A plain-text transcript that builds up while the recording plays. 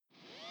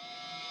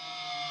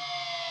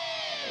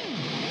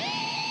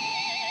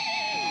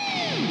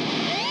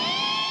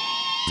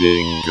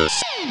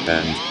Dingus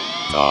and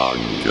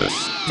Dongus.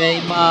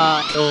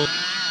 Tomato.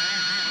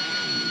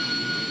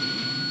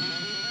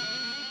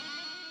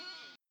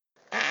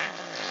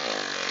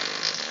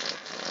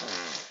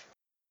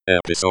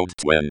 Episode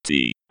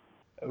 20.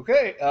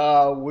 Okay,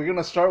 we're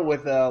gonna start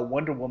with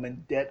Wonder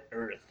Woman Dead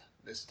Earth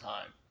this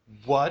time.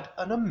 What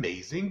an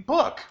amazing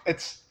book!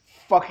 It's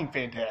fucking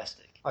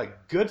fantastic. A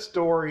good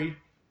story,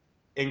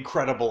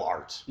 incredible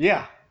art.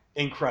 Yeah,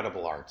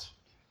 Incredible art.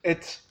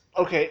 it's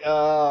okay.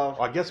 Well,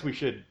 I guess we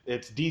should.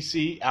 It's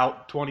DC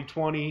out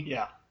 2020.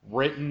 Yeah,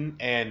 Written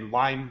and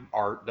line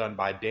art done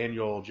by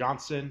Daniel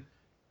Johnson,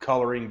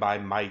 coloring by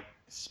Mike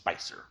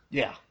Spicer.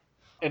 yeah,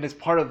 and it's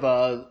part of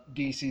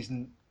DC's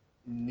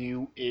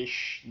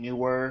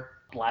newer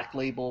Black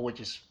Label, which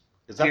is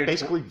Is that geared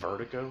basically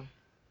Vertigo?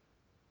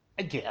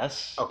 I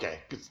guess. Okay,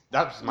 because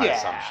that was my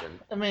assumption.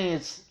 I mean,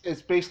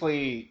 it's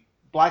basically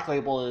Black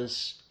Label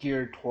is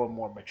geared toward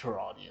more mature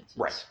audiences,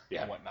 Right,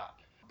 yeah. and whatnot.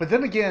 But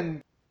then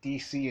again,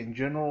 DC in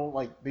general,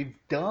 like they've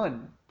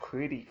done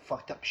pretty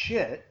fucked up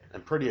shit.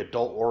 And pretty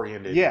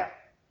adult-oriented Yeah.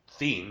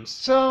 themes.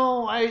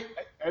 So I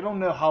don't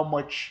know how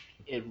much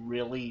it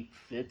really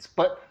fits,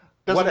 but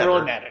doesn't Whatever.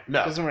 really matter.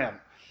 No. Doesn't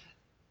matter.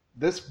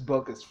 This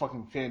book is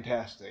fucking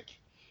fantastic.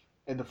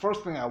 And the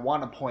first thing I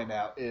want to point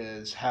out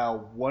is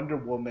how Wonder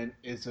Woman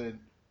isn't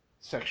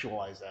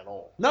sexualized at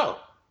all. No,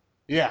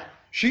 Yeah.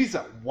 She's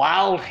a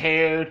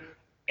wild-haired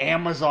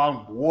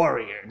Amazon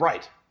warrior.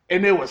 right.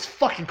 And it was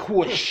fucking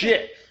cool as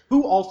shit.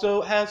 Who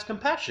also has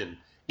compassion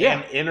Yeah.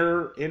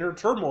 and inner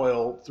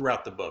turmoil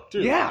throughout the book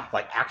too. Yeah.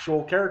 Like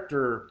actual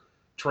character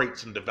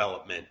traits and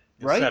development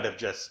Right. instead of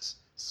just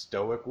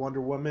stoic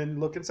Wonder Woman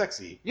looking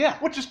sexy. Yeah.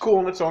 Which is cool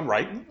in its own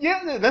right.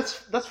 Yeah, that's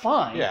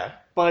fine. Yeah.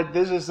 But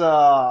this is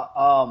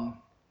a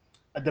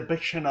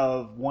depiction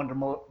of Wonder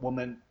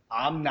Woman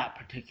I'm not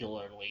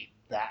particularly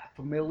that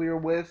familiar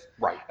with.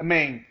 Right. I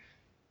mean,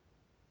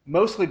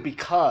 mostly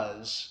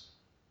because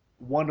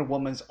Wonder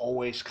Woman's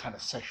always kind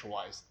of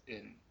sexualized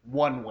in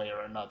one way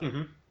or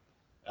another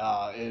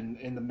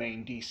in the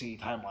main DC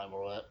timeline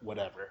or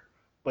whatever.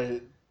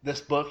 But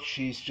this book,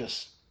 she's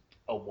just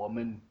a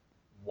woman,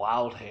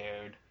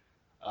 wild-haired,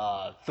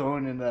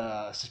 thrown in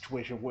a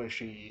situation where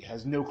she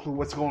has no clue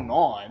what's going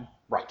on,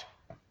 Right.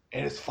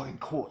 and it's fucking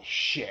cool as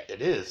shit.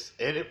 It is.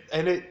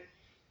 And it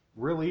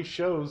really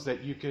shows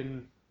that you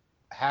can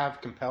have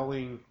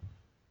compelling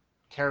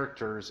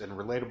characters and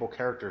relatable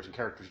characters and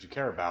characters you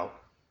care about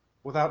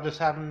without just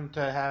having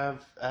to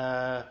have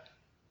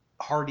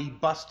Hardy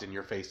bust in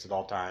your face at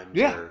all times.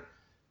 Yeah. Or,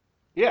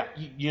 Yeah.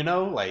 you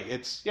know, like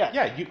it's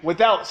Yeah. you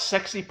Without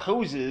sexy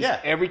poses Yeah.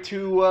 every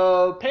two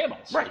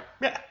panels. right.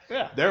 Yeah.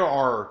 Yeah. There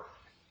are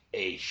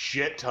a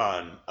shit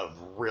ton of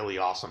really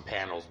awesome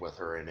panels with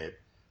her in it.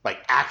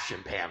 Like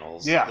action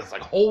panels. Yeah. It's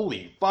like,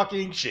 holy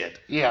fucking shit.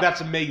 Yeah. That's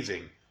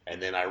amazing.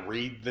 And then I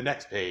read the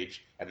next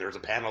page and there's a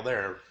panel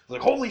there. It's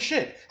like, holy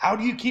shit. How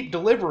do you keep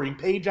delivering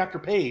page after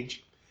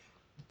page?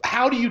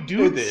 How do you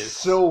do It's this?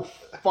 so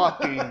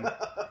fucking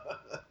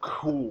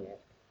cool.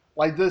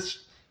 Like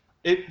this.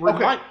 It Okay.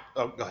 go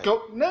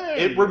ahead. No.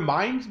 It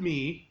reminds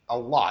me a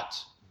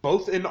lot,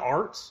 both in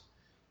art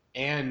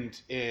and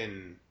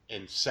in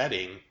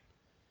setting,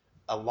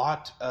 a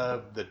lot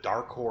of the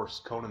Dark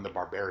Horse Conan the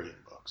Barbarian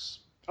books.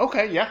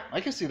 Okay. Yeah,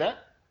 I can see that.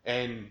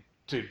 And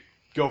to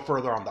go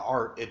further on the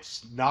art,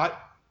 it's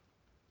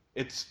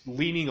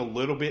leaning a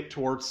little bit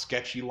towards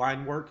sketchy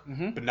line work,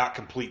 Mhm. but not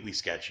completely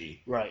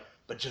sketchy. Right.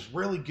 But just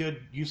really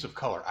good use of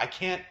color. I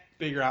can't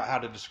figure out how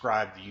to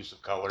describe the use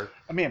of color,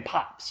 I mean, it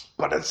pops.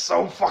 but it's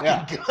so fucking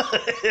Yeah.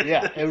 good.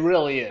 Yeah, it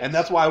really is. And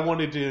that's why I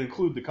wanted to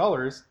include the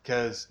colors,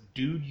 because,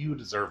 dude, you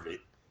deserved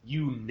it.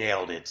 You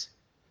nailed it.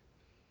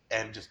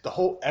 And just the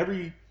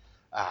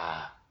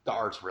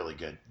art's really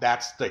good.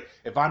 That's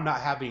if I'm not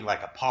having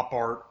like a pop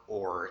art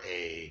or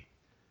a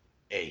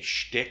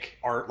shtick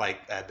art,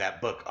 like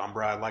that book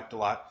Umbra I liked a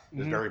lot,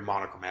 it's very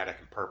monochromatic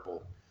and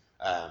purple.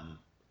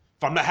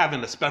 If I'm not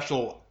having a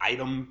special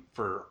item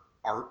for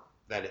art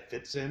that it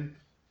fits in,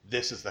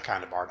 this is the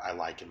kind of art I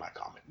like in my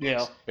comic books.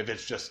 Yeah. If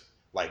it's just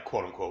like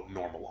quote unquote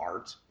normal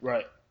art,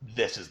 Right.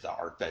 this is the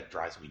art that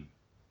drives me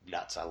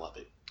nuts. I love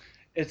it.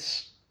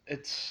 It's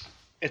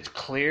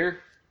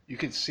clear. You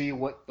can see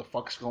what the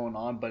fuck's going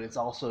on, but it's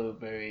also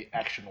very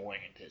action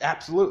oriented.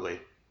 Absolutely.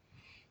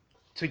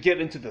 To get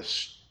into the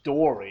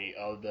story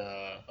of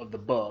the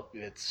book,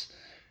 it's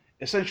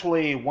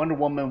essentially Wonder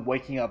Woman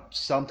waking up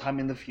sometime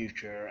in the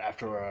future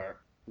after a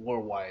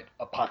worldwide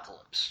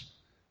apocalypse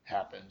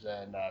happens,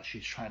 and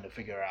she's trying to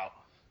figure out,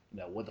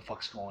 what the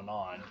fuck's going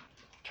on.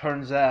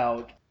 Turns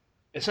out,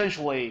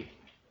 essentially,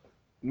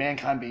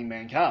 mankind being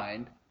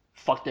mankind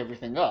fucked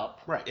everything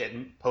up. Right.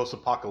 In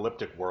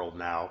post-apocalyptic world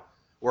now,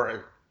 where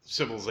a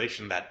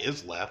civilization that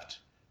is left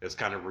has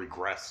kind of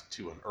regressed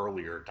to an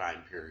earlier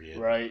time period,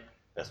 Right.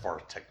 as far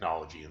as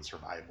technology and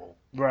survival.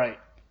 Right.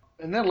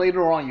 And then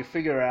later on, you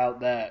figure out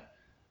that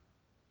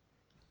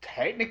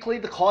technically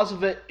the cause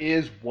of it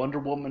is Wonder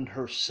Woman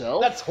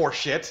herself. That's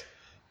horseshit.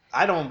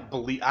 I don't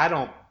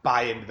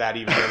buy into that,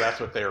 even though that's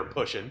what they were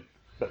pushing.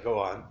 But go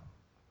on.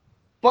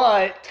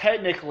 But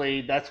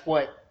technically, that's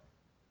what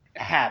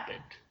happened.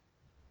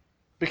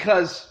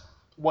 Because,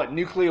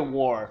 nuclear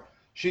war,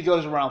 she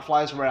goes around,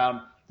 flies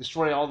around,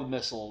 destroy all the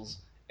missiles,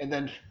 and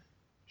then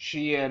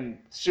she and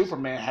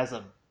Superman has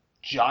a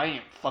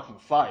giant fucking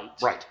fight.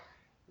 Right.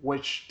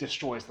 Which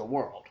destroys the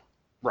world.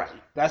 Right.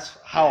 That's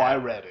how I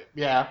read it.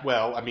 Yeah,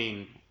 well, I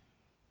mean,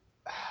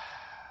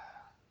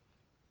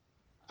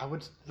 I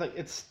would like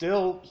it's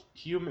still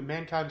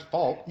mankind's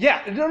fault.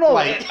 Yeah, no.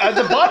 Like- At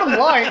the bottom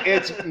line,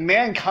 it's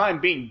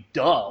mankind being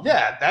dumb.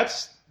 Yeah,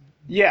 that's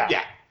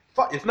Yeah.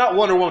 It's not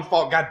Wonder Woman's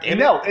fault. God damn it.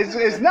 No,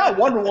 it's not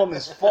Wonder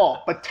Woman's fault,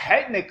 but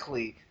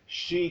technically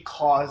she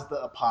caused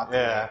the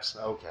apocalypse.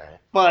 Yeah. Okay.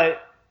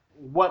 But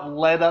what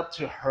led up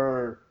to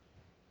her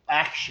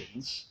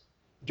actions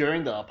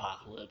during the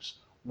apocalypse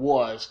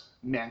was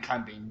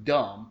mankind being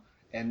dumb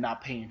and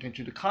not paying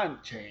attention to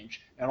climate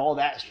change and all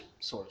that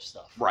sort of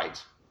stuff.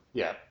 Right.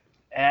 Yeah.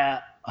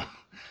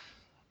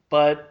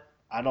 But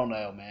I don't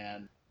know,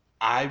 man.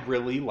 I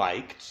really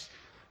liked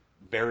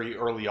very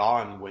early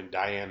on when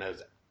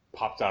Diana's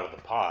popped out of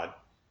the pod,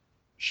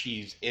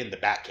 she's in the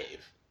Batcave.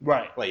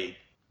 Right. Like,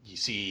 you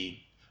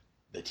see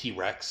the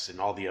T-Rex and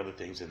all the other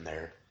things in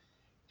there.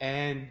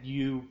 And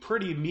you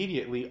pretty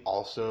immediately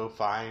also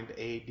find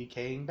a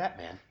decaying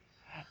Batman.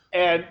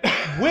 And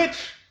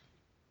which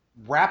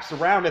wraps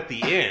around at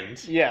the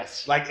end.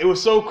 Yes. Like, it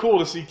was so cool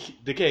to see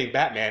decaying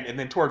Batman, and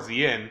then towards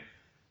the end,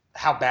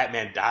 how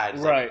Batman died.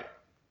 Right. Like,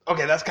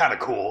 okay, that's kind of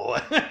cool.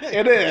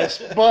 It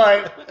is,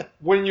 but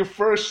when you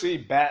first see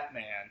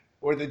Batman,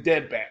 or the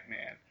dead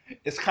Batman,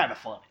 it's kind of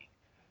funny.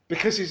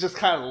 Because he's just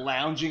kind of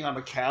lounging on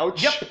the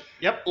couch.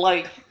 Yep.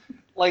 Like,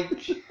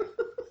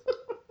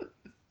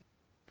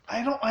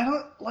 I don't,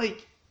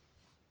 like,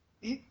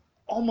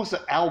 almost an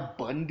Al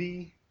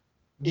Bundy.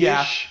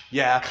 Yeah.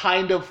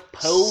 Kind of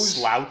pose.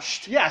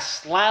 Slouched. Yeah,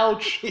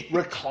 slouch,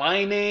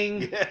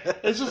 reclining. Yeah.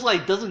 It's just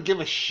like, doesn't give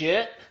a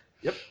shit.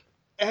 Yep.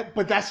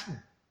 But that's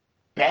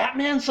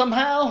Batman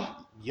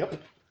somehow. Yep.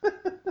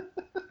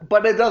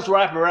 But it does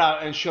wrap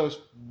around and shows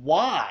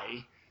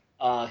why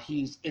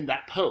he's in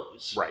that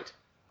pose. Right.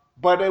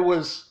 But it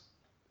was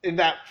in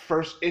that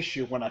first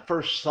issue when I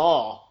first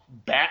saw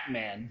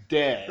Batman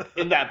dead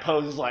in that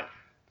pose. It's like,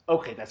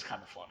 okay, that's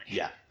kind of funny.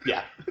 Yeah.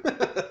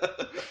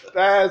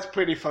 That's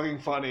pretty fucking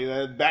funny.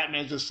 That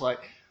Batman's just like,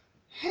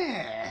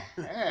 I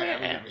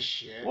don't give a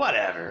shit.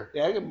 Whatever.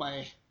 Yeah, I get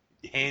my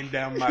hand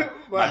down my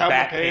my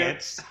bat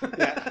pants.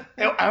 Yeah.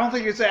 I don't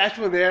think it's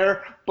actually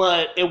there,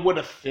 but it would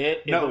have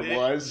fit if it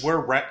was.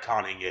 We're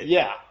retconning it.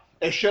 Yeah,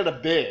 it should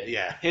have been.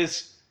 Yeah.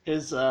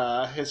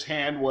 His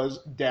hand was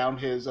down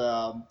his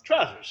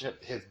trousers.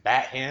 His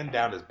bat hand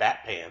down his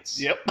bat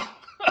pants. Yep.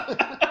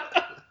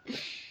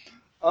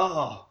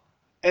 Oh,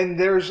 and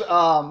there's a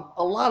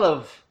lot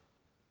of,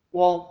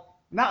 well,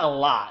 not a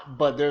lot,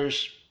 but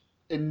there's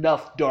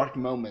enough dark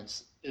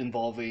moments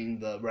involving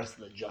the rest of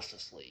the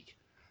Justice League.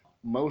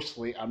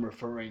 Mostly, I'm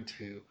referring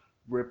to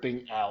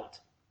ripping out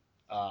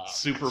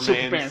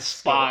Superman's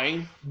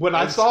spine. When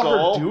I saw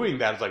skull. her doing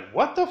that, I was like,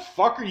 "What the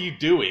fuck are you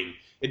doing?"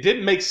 It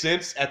didn't make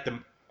sense at the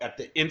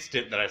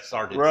instant that I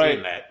started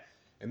seeing that.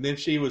 And then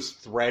she was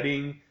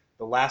threading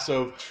the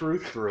lasso of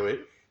truth through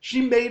it.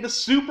 She made a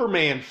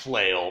Superman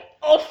flail.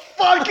 A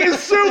fucking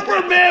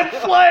Superman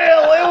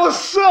flail! It was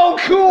so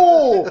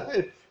cool!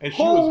 And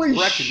she Holy was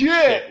wrecking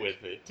shit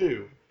with it,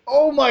 too.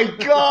 Oh my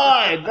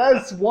god!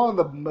 That's one of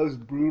the most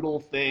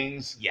brutal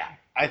things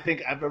I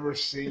think I've ever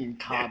seen in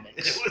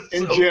comics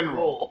in so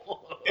general.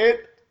 Cool.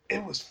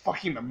 It was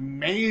fucking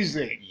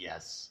amazing.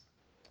 Yes.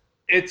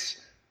 It's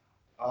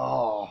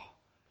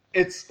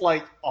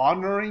like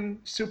honoring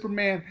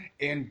Superman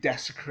and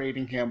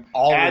desecrating him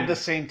at the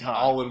same time.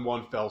 All in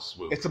one fell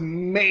swoop. It's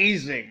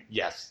amazing.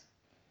 Yes.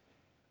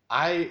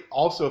 I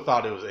also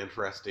thought it was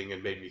interesting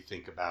and made me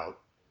think about,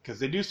 because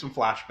they do some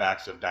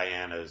flashbacks of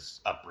Diana's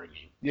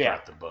upbringing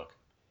throughout the book.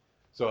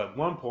 So at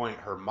one point,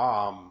 her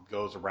mom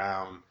goes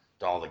around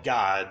to all the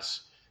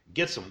gods,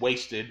 gets them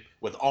wasted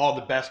with all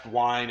the best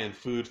wine and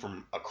food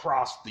from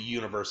across the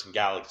universe and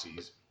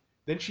galaxies.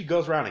 Then she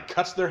goes around and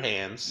cuts their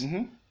hands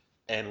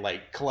and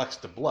like collects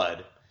the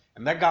blood.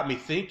 And that got me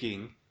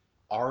thinking,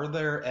 are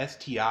there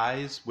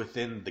STIs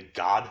within the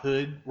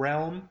godhood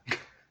realm?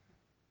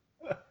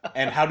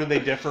 And how do they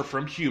differ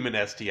from human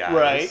STIs?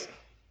 Right.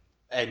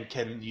 And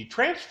can you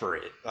transfer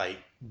it? Like,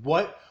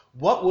 what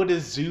would a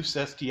Zeus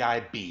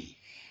STI be?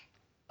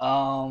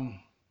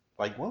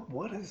 Like,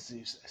 what is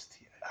Zeus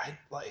STI? I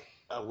like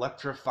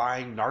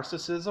electrifying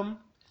narcissism.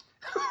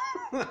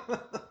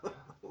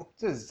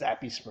 It's just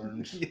zappy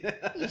sperms. Yeah.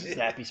 Just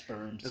zappy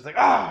sperms. It's like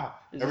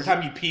every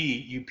time you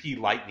pee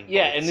lightning.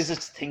 Yeah, bolts. and this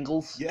is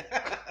tingles. Yeah.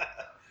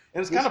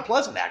 And it's kind of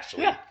pleasant,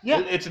 actually. Yeah.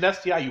 It's an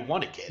STI you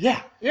want to get.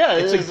 Yeah.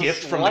 It's a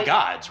gift from the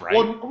gods, right?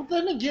 Well,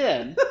 then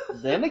again,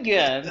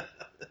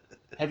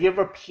 have you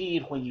ever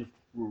peed when you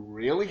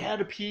really had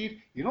to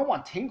pee? You don't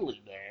want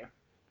tingly there.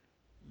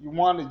 You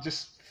want to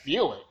just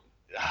feel it.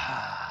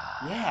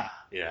 Yeah.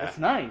 That's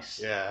nice.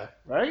 Yeah.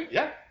 Right?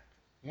 Yeah.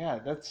 Yeah,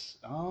 that's,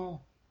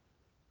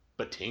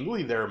 But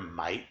tingly there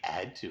might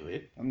add to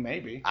it.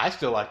 maybe. I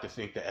still like to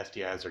think that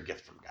STIs are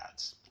gifts from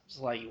gods. It's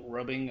like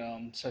rubbing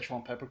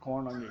Szechuan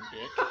peppercorn on your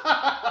dick.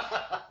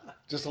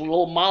 Just a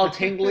little mild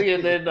tingly,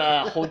 and then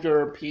hold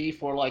your pee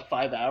for like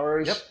 5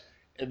 hours. Yep.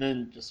 And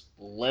then just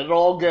let it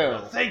all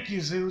go. Thank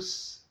you,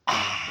 Zeus.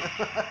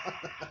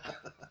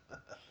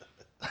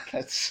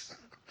 That's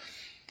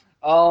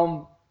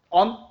on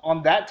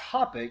that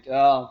topic.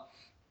 Not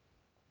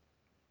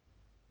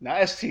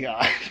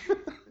STI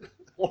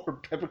or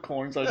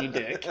peppercorns on your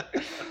dick,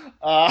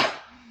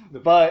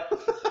 but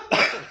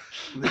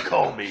They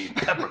call me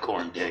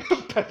Peppercorn Dick.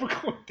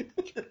 peppercorn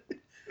dick,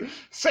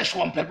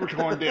 Szechuan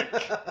peppercorn dick.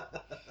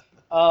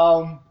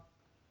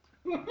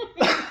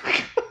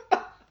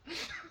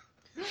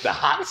 The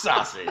hot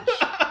sausage.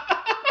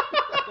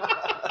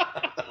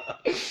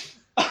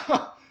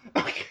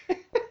 Okay.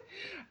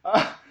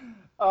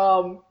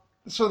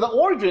 So the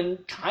origin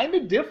kind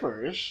of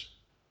differs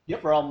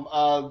from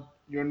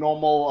your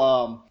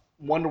normal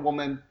Wonder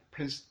Woman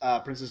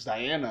Princess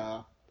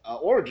Diana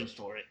origin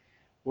story,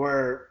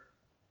 where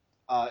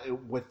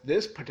with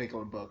this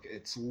particular book,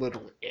 it's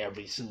literally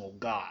every single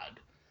god,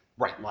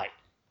 Right. like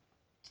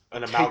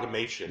An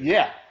amalgamation.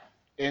 yeah,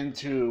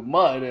 into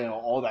mud and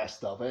all that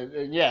stuff.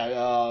 And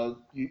yeah,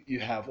 you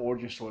have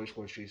origin stories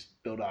where she's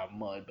built out of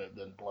mud, but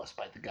then blessed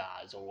by the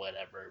gods or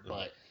whatever. Mm-hmm.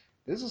 But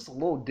this is a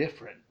little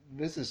different.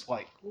 This is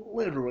like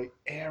literally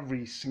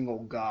every single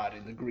god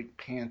in the Greek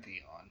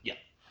pantheon. Yeah.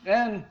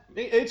 And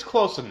It's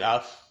close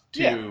enough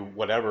to Yeah.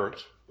 whatever.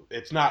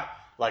 It's not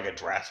like a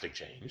drastic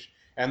change.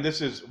 And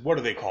this is, what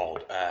are they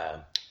called?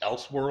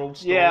 Elseworld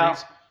stories? Yeah.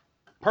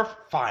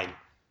 Fine.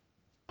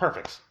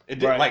 Perfect. It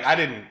did, Right. Like, I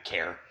didn't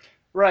care.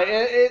 right,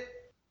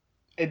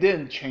 it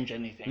didn't change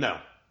anything. No.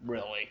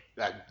 Really.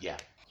 Yeah.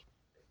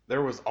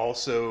 There was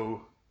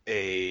also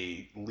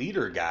a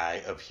leader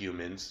guy of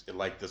humans in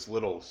like this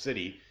little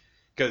city,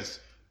 because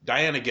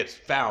Diana gets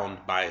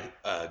found by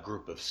a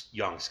group of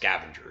young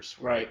scavengers,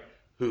 Right.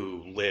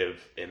 who live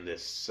in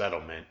this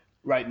settlement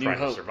Right. New trying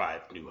to Hope.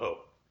 survive. New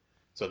Hope.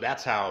 So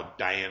that's how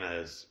Diana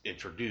is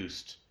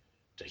introduced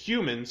to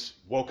humans,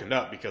 woken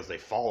up because they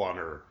fall on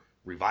her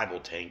revival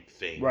tank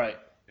thing, Right.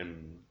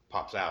 and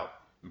pops out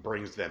and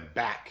brings them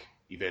back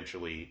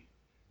eventually.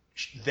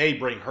 They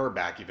bring her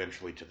back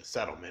eventually to the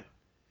settlement.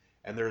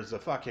 And there's a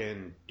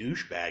fucking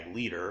douchebag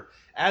leader,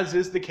 as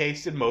is the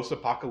case in most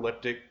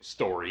apocalyptic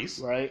stories.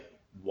 Right.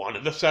 One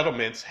of the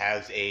settlements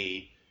has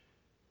a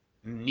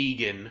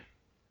Negan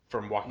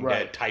from Walking Right.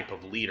 Dead type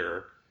of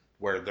leader,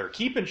 where they're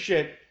keeping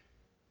shit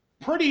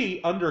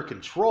pretty under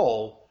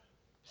control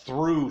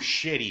through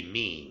shitty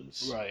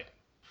means. Right.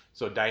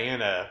 So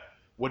Diana,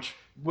 which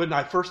when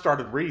I first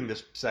started reading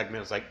this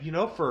segment, it's like,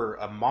 for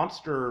a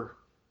monster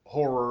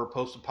horror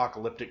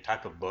post-apocalyptic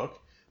type of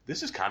book,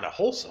 this is kind of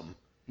wholesome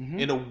Mhm.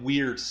 in a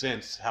weird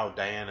sense, how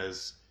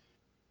Diana's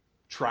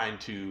trying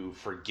to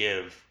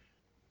forgive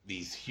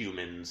these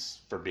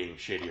humans for being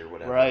shitty or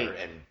whatever, Right.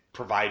 and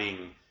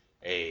providing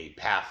a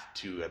path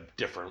to a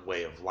different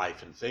way of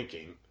life and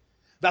thinking.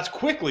 That's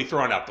quickly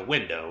thrown out the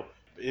window.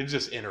 It's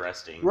just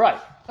interesting. Right.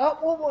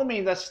 Well, I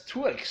mean, that's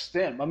to an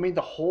extent. I mean,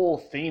 the whole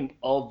theme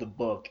of the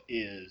book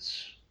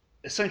is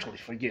essentially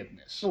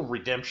forgiveness. Well,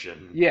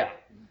 redemption. Yeah.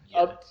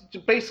 Yeah.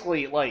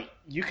 Basically, like,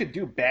 you could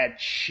do bad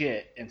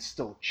shit and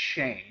still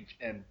change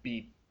and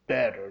be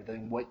better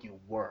than what you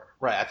were.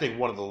 Right. I think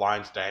one of the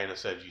lines Diana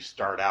said, you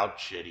start out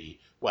shitty.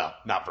 Well,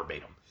 not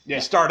verbatim. Yeah.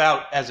 You start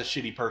out as a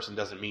shitty person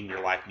doesn't mean your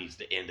life needs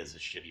to end as a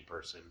shitty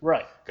person.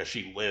 Right. Because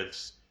she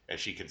lives and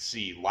she can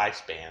see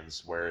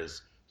lifespans,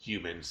 whereas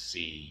humans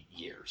see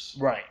years.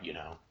 Right.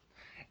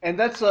 And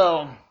that's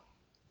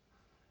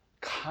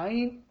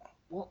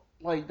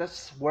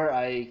that's where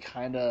I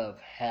kind of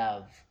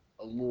have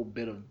a little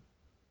bit of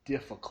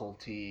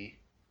difficulty.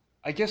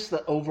 I guess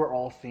the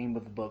overall theme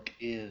of the book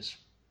is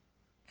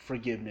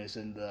forgiveness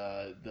and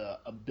the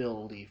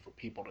ability for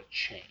people to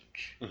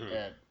change, Mhm.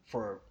 and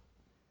for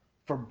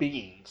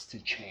beings to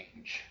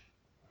change.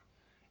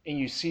 And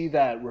you see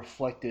that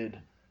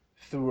reflected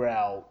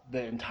throughout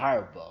the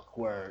entire book,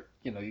 where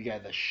you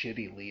got the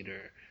shitty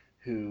leader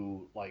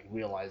who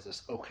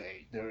realizes,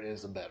 okay, there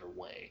is a better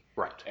way,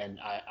 Right. and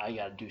I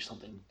got to do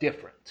something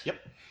different. Yep.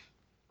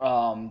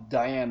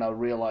 Diana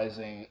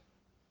realizing,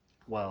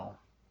 well,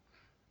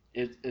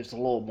 it's a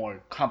little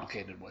more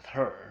complicated with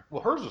her.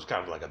 Well, hers was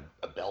kind of like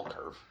a bell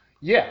curve.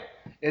 Yeah,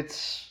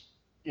 it's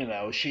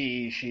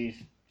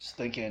she's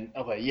thinking,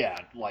 okay, yeah,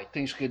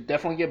 things could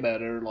definitely get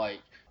better.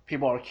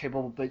 People are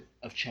capable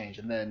of change,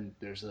 and then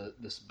there's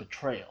this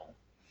betrayal,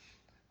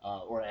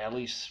 or at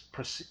least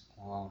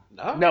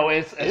no,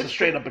 it's a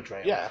straight up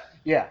betrayal.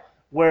 Yeah.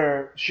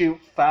 Where she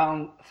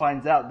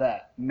finds out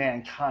that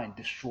mankind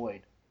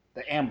destroyed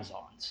the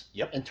Amazons,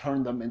 Yep. and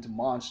turned them into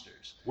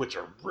monsters. Which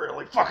are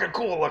really fucking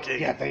cool looking.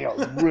 Yeah, they are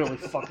really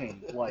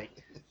fucking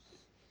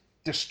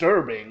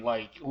disturbing,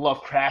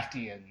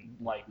 Lovecraftian,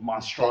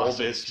 monstrosities.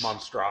 Bulbous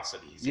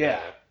monstrosities. Yeah.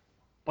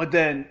 But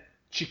then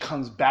she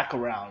comes back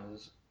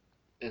around,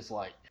 is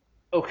like,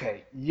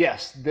 okay,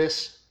 yes,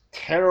 this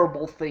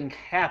terrible thing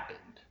happened,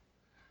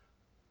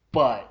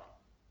 but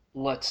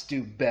let's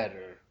do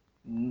better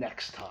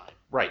next time.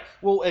 Right.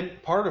 Well,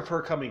 and part of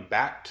her coming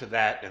back to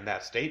that and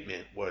that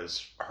statement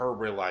was her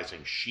realizing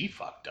she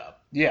fucked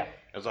up. Yeah.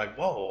 It was like,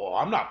 whoa,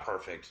 I'm not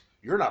perfect.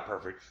 You're not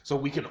perfect. So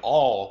we can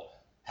all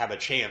have a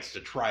chance to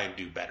try and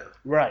do better.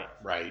 Right.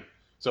 Right.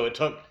 So it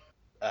took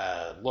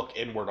look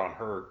inward on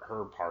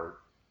her part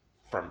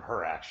from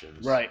her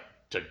actions. Right.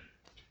 To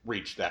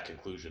reach that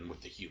conclusion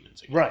with the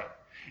humans again. Right.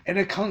 And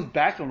it comes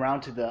back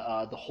around to the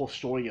whole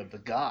story of the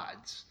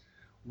gods,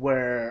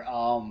 where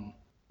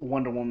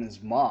Wonder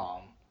Woman's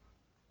mom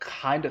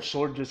kind of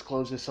sort of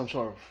discloses some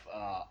sort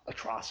of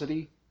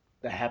atrocity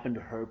that happened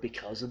to her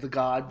because of the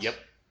gods. Yep.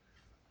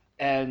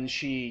 And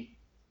she,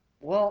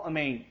 well, I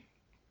mean,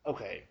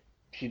 okay,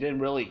 she didn't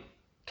really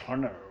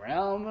turn it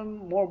around,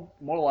 and more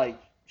like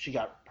she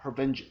got her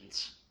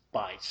vengeance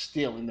by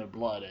stealing their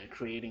blood and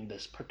creating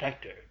this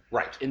protector.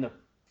 Right. In the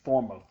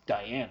form of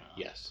Diana.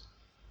 Yes.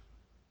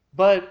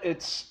 But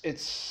it's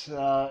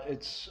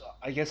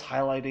I guess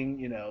highlighting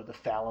the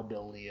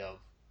fallibility of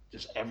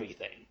just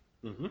everything,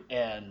 Mm-hmm.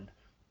 and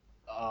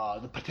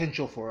the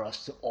potential for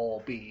us to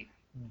all be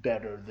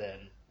better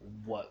than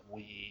what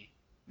we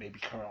maybe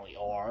currently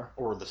are,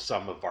 Or the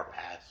sum of our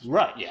past.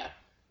 right? Yeah.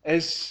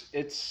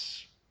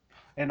 It's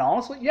and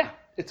honestly, yeah,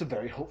 it's a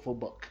very hopeful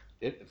book.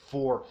 It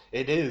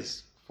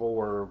is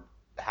for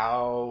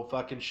how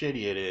fucking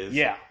shitty it is.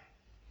 Yeah,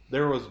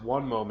 There was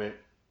one moment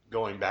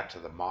going back to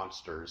the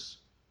monsters,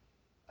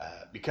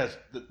 because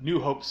the New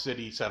Hope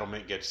City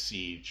settlement gets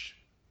sieged,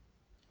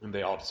 and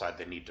they all decide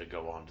they need to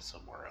go on to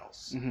somewhere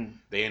else. mm-hmm.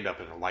 They end up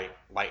in a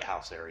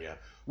lighthouse area,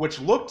 which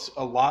looked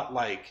a lot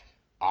like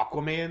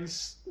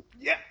Aquaman's.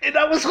 Yeah, and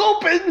I was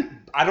hoping.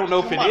 I don't know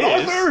if it Come on,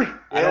 is. Arthur!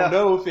 I Yeah, don't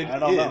know if it I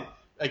don't is. know.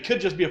 It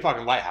could just be a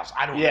fucking lighthouse.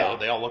 I don't Yeah. know.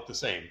 They all look the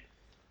same.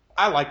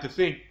 I like to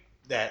think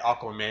that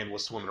Aquaman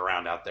was swimming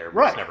around out there. We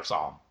Right. just never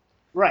saw him.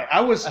 Right,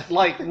 I was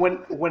like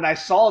when I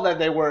saw that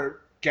they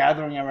were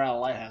gathering around a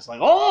lighthouse, like,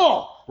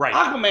 oh, Right.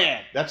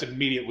 Aquaman. That's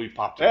immediately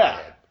popped in my Yeah.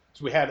 head.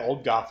 So we had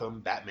old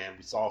Gotham, Batman.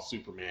 We saw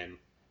Superman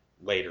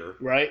later.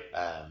 Right.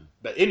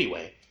 But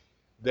anyway,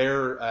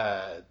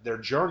 their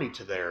journey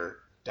to there,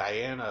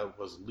 Diana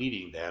was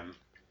leading them,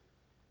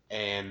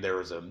 and there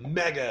was a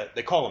mega.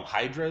 They call them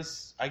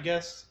Hydras, I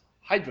guess,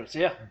 Hydras,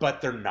 yeah.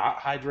 but they're not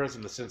Hydras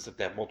in the sense that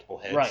they have multiple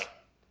heads. Right.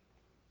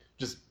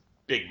 Just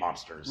big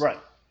monsters. Right.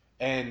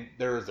 And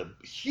there was a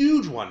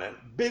huge one, a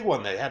big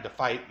one they had to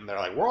fight, and they're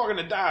like, "We're all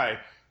gonna die."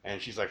 And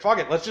she's like, "Fuck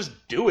it, let's just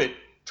do it.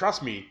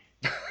 Trust me."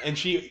 And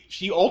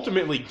she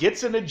ultimately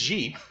gets in a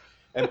Jeep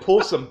and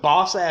pulls some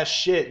boss ass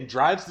shit and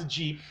drives the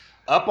Jeep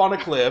up on a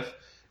cliff,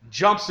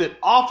 jumps it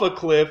off a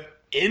cliff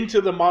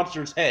into the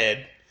monster's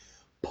head,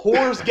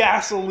 pours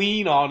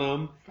gasoline on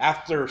him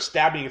after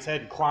stabbing his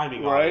head and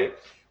climbing on Right. it,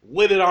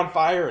 lit it on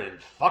fire,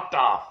 and fucked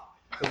off.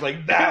 It was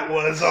like, that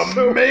was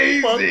So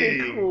amazing.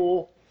 fucking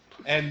cool.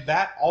 And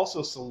that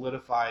also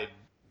solidified,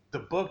 the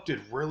book did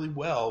really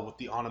well with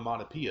the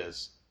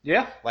onomatopoeias.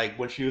 Yeah. Like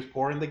when she was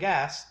pouring the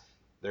gas,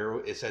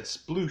 it said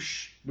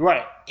sploosh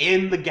Right.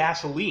 in the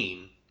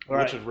gasoline,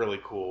 Right. which is really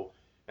cool.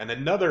 And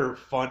another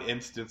fun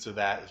instance of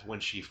that is when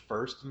she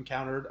first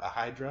encountered a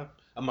Hydra,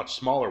 a much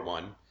smaller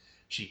one.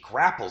 She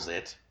grapples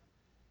it,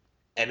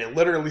 and it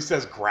literally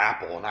says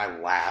grapple, and I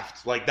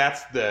laughed. Like,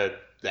 that's the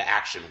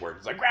action word.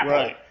 It's like grapple.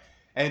 Right.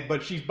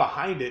 But she's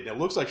behind it, and it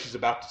looks like she's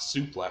about to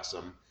suplex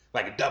him,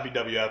 like a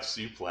WWF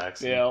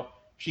suplex. Yeah.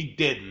 She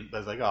didn't. I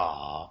was like,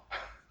 aw,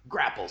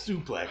 grapple,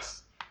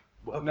 suplex.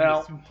 Welcome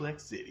Now- to Suplex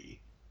City.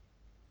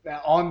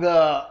 Now on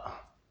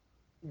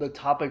the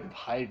topic of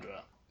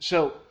Hydra,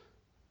 so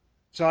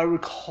I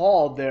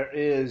recall there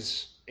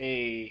is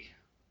a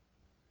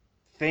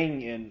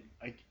thing in,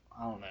 like,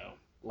 I don't know,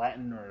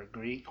 Latin or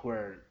Greek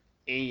where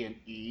A and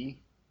E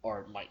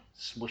are like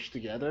smushed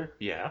together,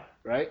 Yeah.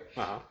 right?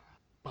 Uh-huh.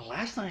 But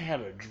last night I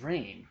had a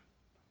dream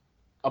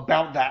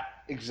about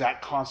that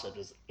exact concept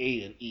as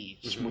A and E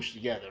smushed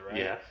together, right?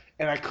 Yeah.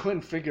 And I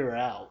couldn't figure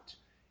out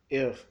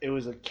if it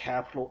was a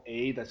capital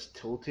A that's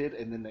tilted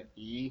and then the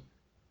E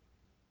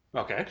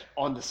Okay.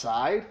 on the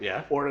side,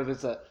 Yeah. or if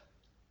it's a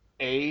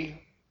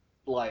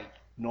like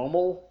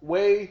normal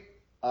way,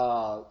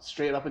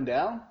 straight up and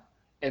down,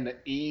 and the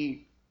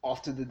E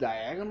off to the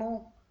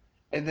diagonal,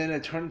 and then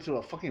it turned into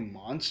a fucking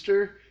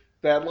monster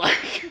that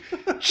like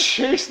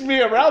chased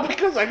me around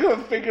because I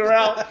couldn't figure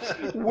out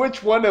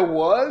which one it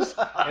was,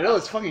 and it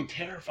was fucking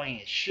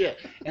terrifying as shit.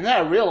 And then I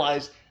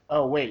realized,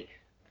 oh wait,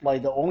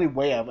 like the only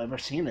way I've ever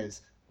seen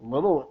is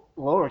little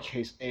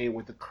lowercase a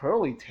with the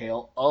curly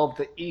tail of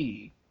the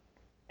E.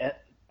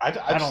 I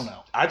don't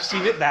know. I've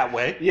seen it that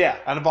way. Yeah.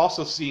 And I've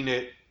also seen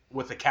it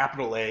with a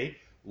capital A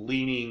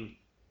leaning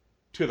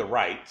to the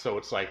right. So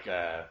it's like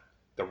the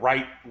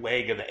right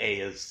leg of the A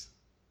is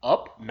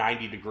Up?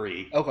 90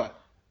 degree Okay.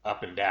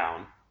 up and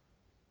down.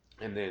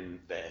 And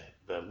then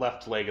the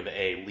left leg of the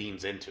A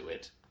leans into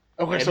it.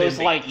 Okay, And so then it's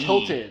the like E-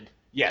 tilted.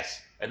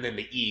 Yes. And then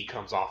the E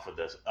comes off of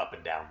this up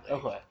and down leg.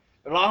 Okay.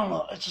 But I don't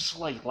know. It's just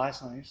like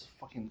last night. It's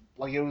fucking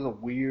like it was a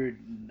weird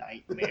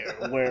nightmare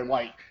where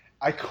like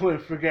I couldn't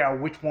figure out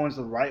which one's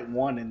the right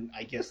one, and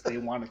I guess they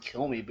want to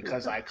kill me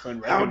because I couldn't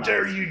recognize. How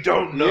dare you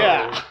don't know?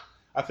 Yeah.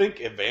 I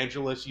think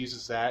Evangelist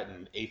uses that,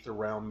 and Aether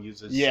Realm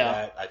uses Yeah.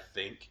 that, I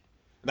think.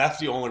 That's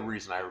the only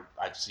reason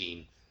I've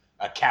seen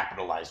a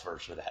capitalized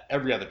version of that.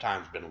 Every other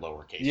time's been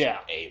lowercase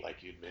a,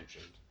 like you'd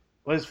mentioned.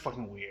 But it's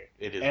fucking weird.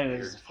 It is And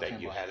weird is fucking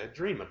that you like- had a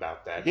dream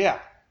about that. Yeah.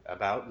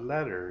 About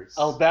letters.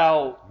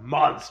 About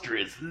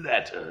monstrous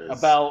letters.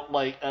 about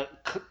like a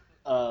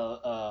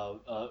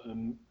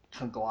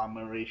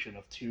conglomeration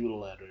of two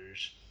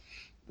letters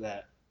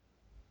that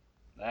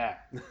I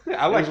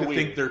like to weird.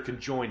 think they're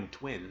conjoined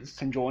twins.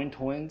 conjoined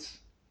twins.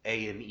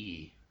 A and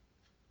E.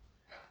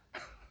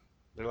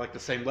 They're like the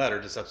same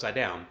letter, just upside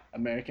down.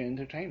 American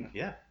Entertainment.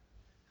 Yeah.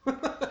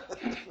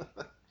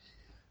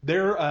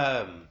 There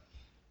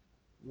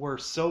were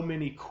so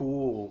many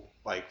cool,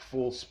 like,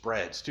 full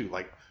spreads, too.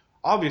 Like,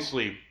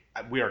 obviously,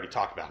 we already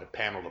talked about it.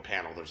 Panel to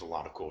panel, there's a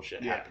lot of cool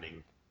shit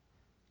happening.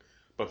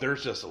 But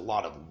there's just a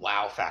lot of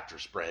wow factor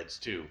spreads,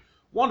 too.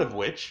 One of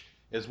which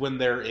is when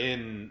they're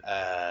in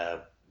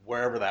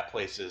wherever that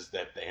place is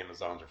that the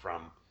Amazons are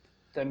from.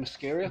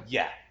 Themyscira?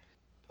 Yeah.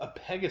 A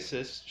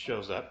Pegasus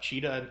shows up.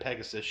 Cheetah and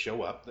Pegasus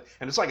show up.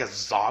 And it's like a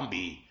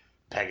zombie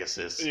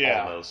Pegasus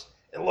almost.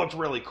 It looks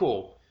really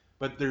cool.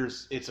 But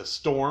it's a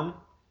storm.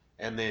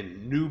 And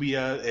then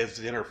Nubia is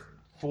in her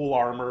full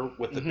armor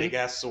with the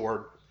big-ass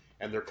sword.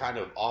 And they're kind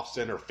of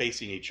off-center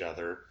facing each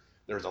other.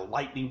 There's a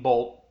lightning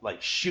bolt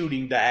like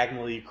shooting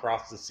diagonally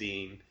across the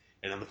scene.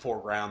 And in the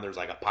foreground, there's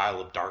like a pile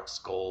of dark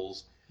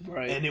skulls.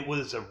 Right. And it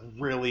was a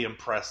really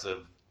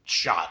impressive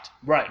shot.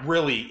 Right.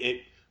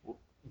 Really,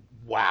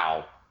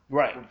 wow.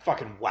 Right.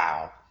 Fucking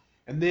wow.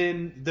 And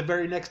then the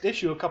very next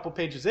issue, a couple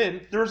pages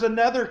in, there's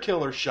another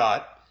killer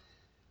shot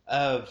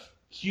of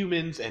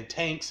humans and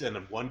tanks and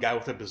one guy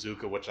with a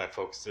bazooka, which I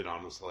focused in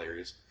on, was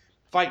hilarious,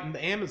 fighting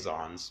the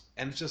Amazons.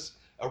 And it's just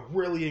a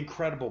really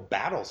incredible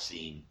battle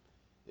scene.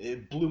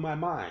 It blew my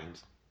mind.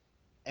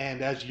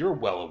 And as you're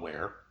well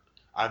aware,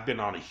 I've been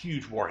on a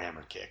huge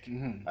Warhammer kick.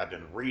 Mm-hmm. I've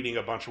been reading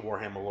a bunch of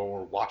Warhammer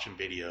lore, watching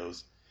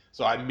videos.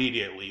 So I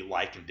immediately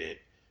likened it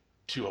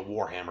to a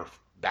Warhammer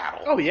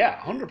battle. Oh, yeah,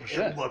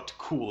 100%. It looked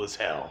cool as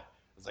hell.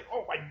 I was like,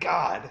 oh my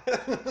god.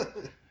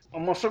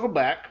 I'm going to circle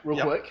back real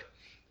Yep. quick.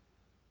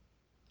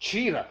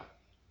 Cheetah.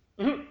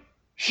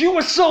 She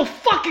was so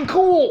fucking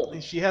cool.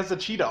 She has a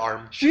cheetah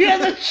arm. She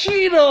has a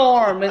cheetah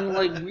arm and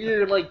like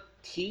weird like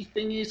teeth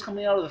thingies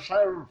coming out of the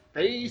side of her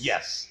face.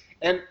 Yes.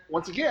 And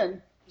once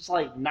again, it's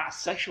like not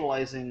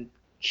sexualizing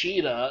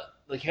Cheetah,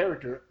 the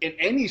character, in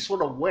any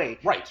sort of way.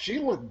 Right. She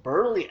looked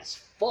burly as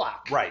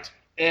fuck. Right.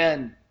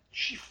 And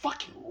she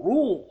fucking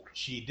ruled.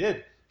 She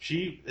did.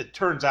 It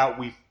turns out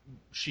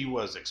she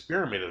was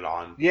experimented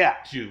on Yeah.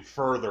 to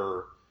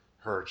further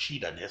her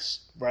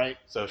cheetah-ness. Right.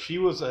 So she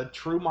was a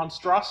true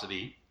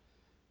monstrosity,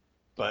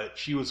 but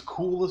she was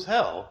cool as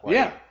hell. Like,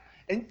 Yeah.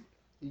 And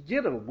you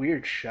get a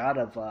weird shot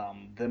of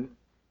them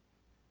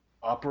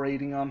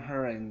operating on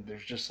her, and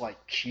there's just like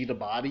cheetah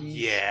bodies.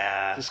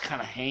 Yeah. Just kind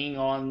of hanging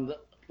on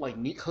like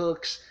meat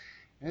hooks.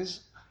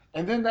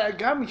 And then that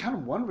got me kind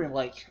of wondering,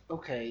 like,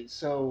 okay,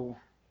 so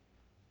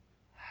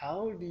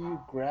how do you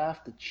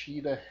graft the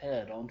cheetah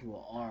head onto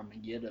an arm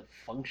and get it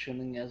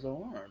functioning as an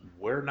arm?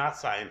 We're not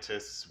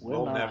scientists.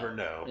 We'll not. never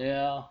know.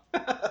 Yeah.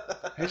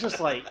 It's just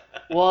like,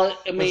 well,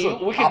 I mean,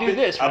 Listen, we could do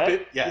this, up right?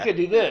 it, yeah. We could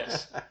do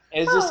this.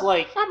 And it's just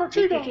like, I'm a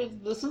cheetah.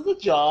 this is the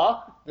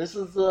jaw. This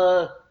is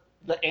the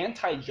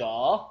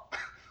anti-jaw.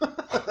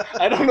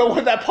 I don't know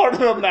what that part of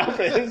the mouth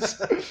is.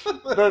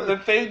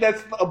 The thing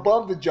that's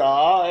above the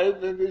jaw,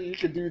 and then you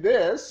could do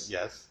this.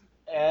 Yes.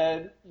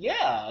 And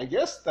yeah, I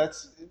guess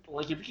that's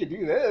like if you could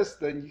do this,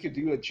 then you could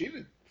do a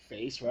cheetah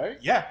face, right?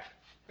 Yeah.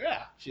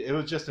 Yeah. It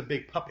was just a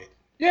big puppet.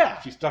 Yeah.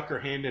 She stuck her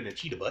hand in a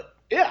cheetah butt.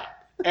 Yeah.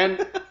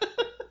 And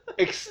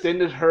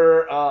extended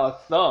her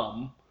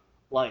thumb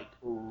like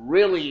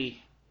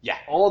really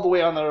all the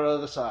way on the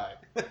other side.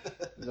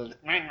 Just,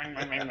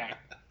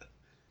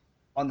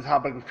 on the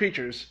topic of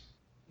creatures,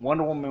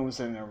 Wonder Woman was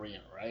in an arena,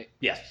 right?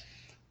 Yes.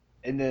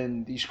 And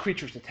then these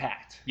creatures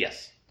attacked.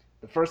 Yes.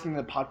 The first thing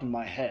that popped in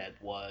my head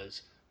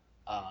was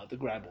the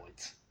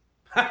graboids.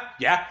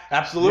 Yeah,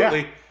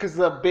 absolutely. Because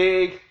the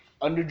big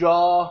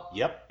underjaw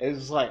Yep.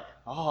 is like,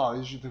 oh,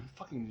 these are the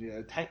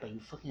fucking type of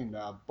fucking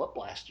butt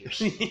blasters.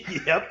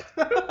 Yep.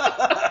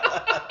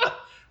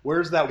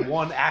 Where's that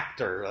one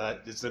actor?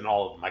 It's in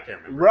all of them. I can't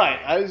remember.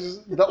 Right.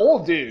 The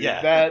old dude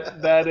Yeah.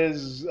 that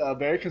is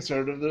very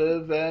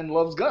conservative and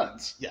loves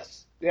guns.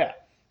 Yes. Yeah.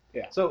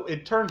 So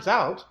it turns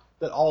out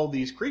that all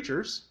these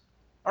creatures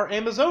are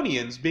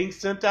Amazonians being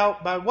sent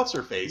out by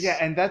what's-her-face. Yeah,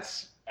 and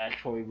that's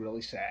actually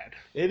really sad.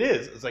 It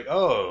is. It's like,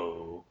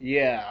 oh.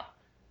 Yeah.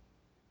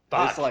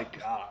 Fuck. It's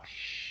like, oh,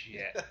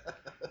 shit.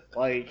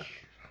 Like,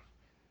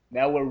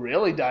 now we're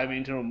really diving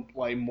into,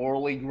 like,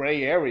 morally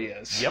gray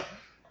areas. Yep.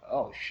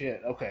 Oh,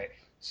 shit. Okay.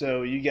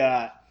 So you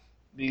got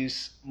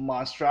these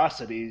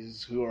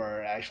monstrosities who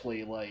are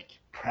actually, like,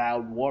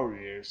 proud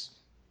warriors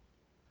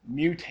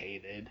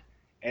mutated,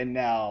 and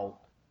now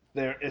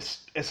they're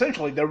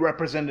essentially their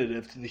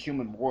representative to the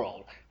human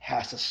world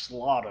has to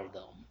slaughter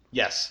them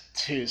Yes.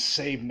 to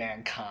save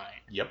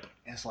mankind. Yep.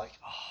 And it's like,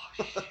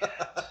 oh, shit.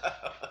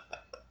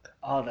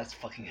 oh, that's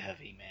fucking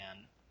heavy,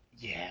 man.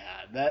 Yeah,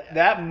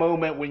 that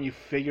moment when you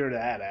figure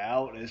that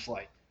out is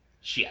like,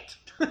 Shit.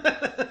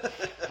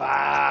 fuck.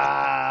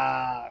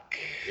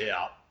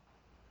 Yeah.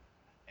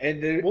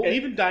 And there, Well,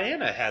 even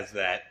Diana has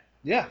that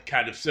yeah,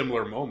 kind of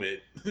similar moment.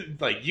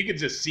 Like, you can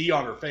just see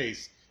on her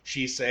face,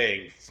 she's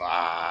saying,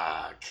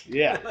 fuck.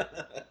 yeah.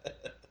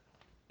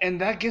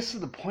 And that gets to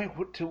the point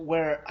to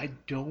where I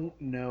don't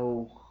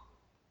know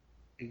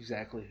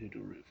exactly who to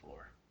root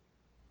for.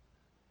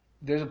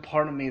 There's a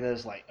part of me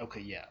that's like,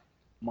 okay, yeah,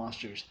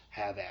 monsters,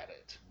 have at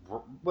it.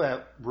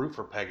 Well, root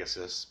for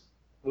Pegasus.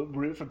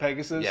 Root for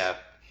Pegasus? Yeah.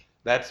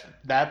 That's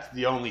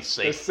the only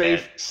safe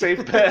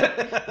safe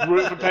pet.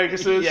 Root for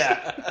Pegasus?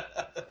 Yeah.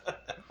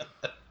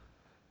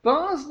 But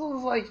honestly,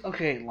 it's like,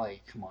 okay,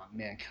 like, come on,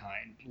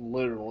 mankind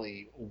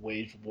literally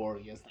waged war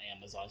against the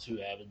Amazons who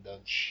haven't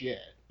done shit.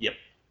 Yep.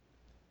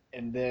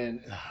 And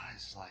then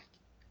it's like,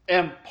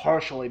 and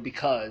partially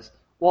because,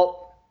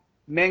 well,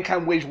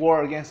 mankind waged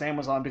war against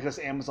Amazon because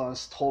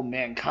Amazon's told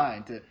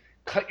mankind to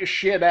cut your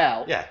shit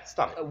out. Yeah,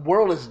 stop The it.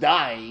 world is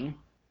dying.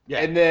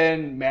 Yeah. And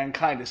then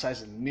mankind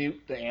decides to mute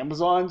the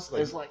Amazons.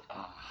 Like, it's like,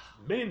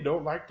 men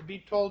don't like to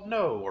be told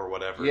no, or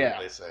whatever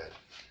they said.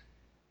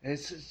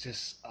 It's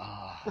just,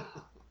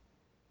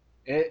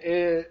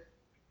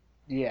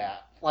 yeah.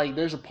 Like,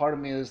 there's a part of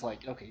me that's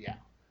like, okay, yeah,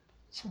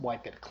 let's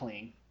wipe it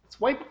clean. Let's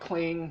wipe it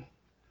clean.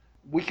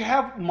 We can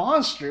have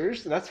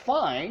monsters. That's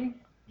fine.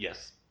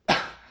 Yes.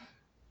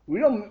 We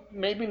don't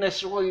maybe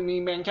necessarily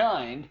need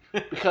mankind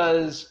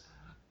because,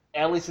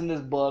 at least in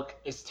this book,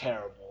 it's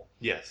terrible.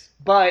 Yes.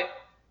 But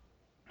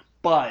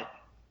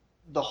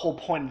the whole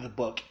point of the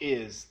book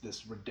is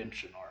this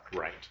redemption arc.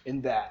 Right. In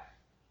that,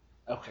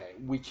 okay,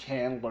 we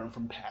can learn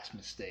from past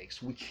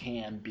mistakes. We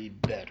can be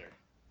better.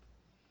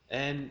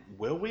 And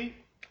will we?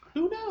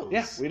 Who knows?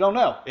 Yeah, we don't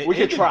know. We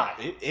can try.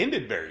 It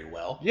ended very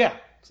well. Yeah.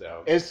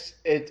 So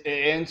it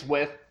ends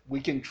with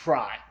we can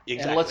try.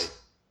 Exactly. And let's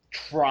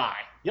try.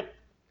 Yep.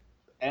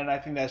 And I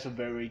think that's a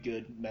very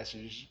good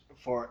message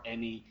for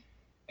any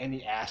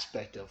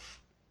aspect of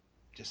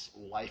just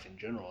life in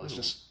general. Let's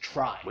just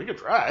try. We can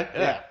try.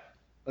 Yeah.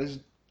 Let's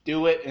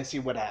do it and see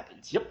what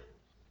happens. Yep.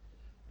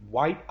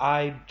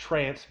 White-Eyed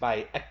Trance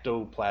by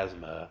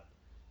Ectoplasma.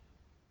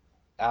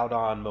 Out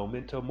on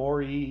Memento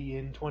Mori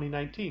in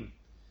 2019.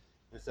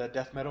 It's a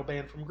death metal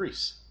band from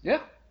Greece.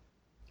 Yeah.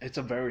 It's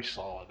a very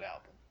solid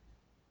album.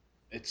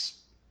 It's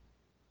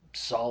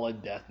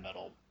solid death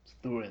metal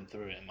through and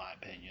through, in my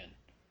opinion.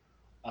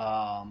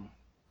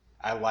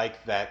 I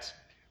like that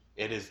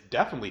it is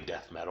definitely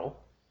death metal,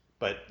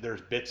 but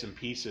there's bits and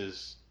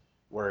pieces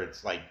where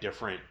it's like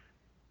different.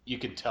 You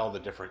can tell the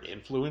different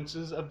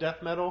influences of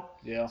death metal.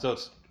 Yeah. So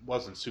it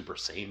wasn't super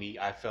samey,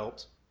 I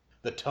felt.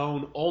 The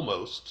tone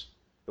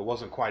it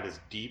wasn't quite as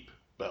deep,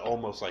 but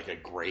almost like a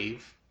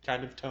grave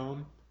kind of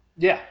tone.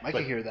 Yeah, I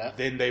can hear that.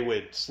 Then they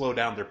would slow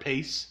down their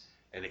pace,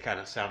 and it kind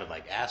of sounded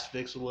like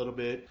Asphyx a little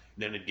bit.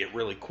 Then it'd get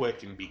really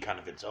quick and be kind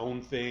of its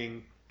own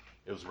thing.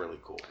 It was really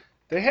cool.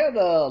 They had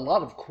a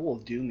lot of cool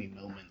doomy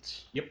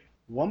moments. Yep.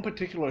 One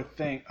particular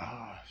thing,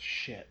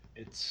 shit.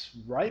 It's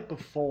right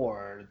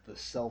before the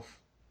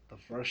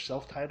first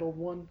self-titled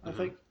one, I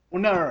think.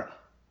 Well, no.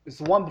 It's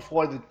the one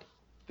before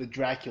the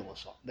Dracula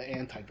song, the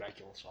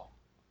anti-Dracula song.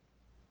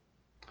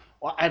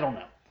 Well, I don't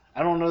know.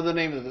 I don't know the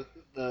name of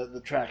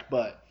the track,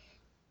 but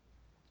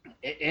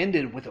it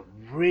ended with a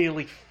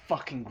really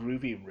fucking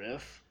groovy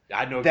riff.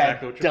 I know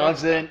exactly what you're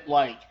doesn't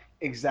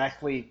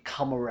exactly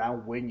come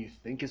around when you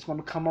think it's going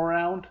to come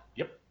around.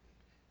 Yep.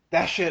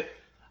 That shit,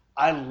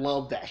 I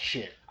love that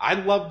shit. I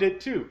loved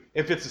it too.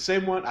 If it's the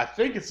same one, I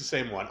think it's the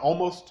same one.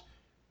 Almost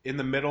in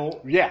the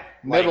middle. Yeah,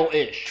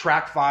 middle-ish.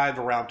 Track 5,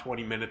 around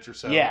 20 minutes or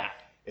so. Yeah.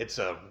 It's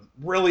a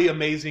really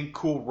amazing,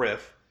 cool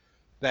riff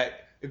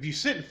that, if you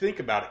sit and think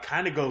about it,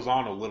 kind of goes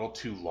on a little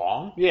too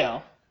long.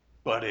 Yeah.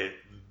 But it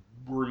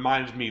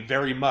reminds me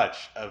very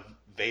much of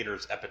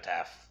Vader's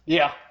Epitaph.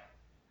 Yeah.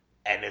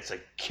 And it's a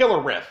killer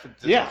riff.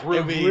 It's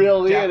groovy, it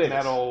really death is.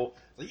 metal.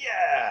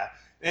 Yeah.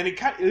 And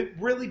it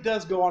really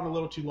does go on a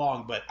little too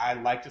long, but I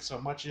liked it so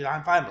much that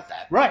I'm fine with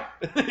that. Right.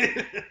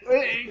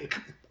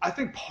 I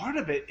think part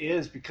of it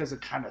is because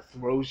it kind of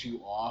throws you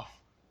off,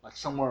 like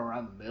somewhere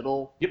around the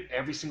middle. Yep.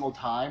 Every single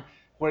time,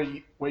 where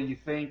you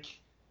think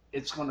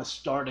it's going to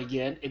start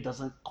again, it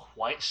doesn't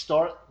quite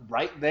start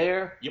right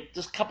there. Yep.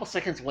 Just a couple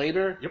seconds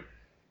later. Yep.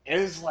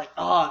 It's like,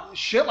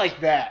 shit like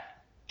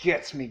that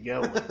gets me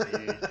going,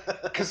 dude.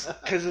 Because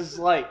it's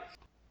like,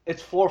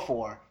 it's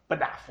 4/4, but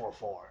not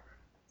 4/4.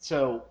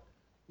 So,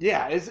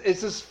 yeah, it's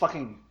just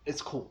fucking,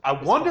 it's cool. I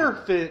wonder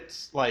if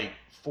it's like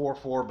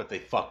 4/4, but they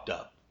fucked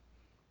up.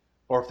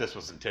 Or if this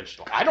was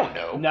intentional. I don't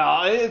know.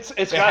 No, it's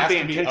got to be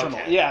intentional.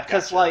 Okay, Yeah,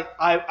 because gotcha. like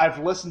I've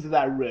listened to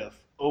that riff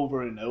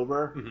over and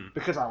over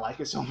because I like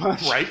it so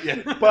much. Right?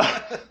 Yeah.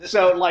 But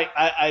so like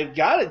I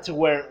got it to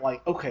where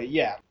like, okay,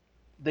 yeah,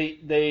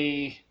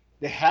 they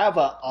have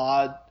a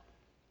odd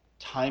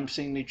time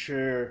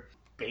signature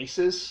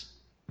basis,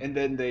 and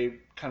then they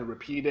kind of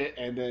repeat it,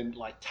 and then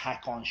like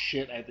tack on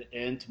shit at the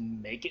end to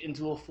make it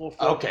into a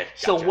 4/4. Okay,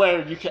 So gotcha.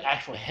 where you can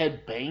actually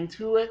head bang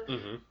to it,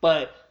 Mm-hmm.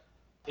 but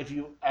if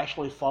you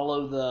actually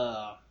follow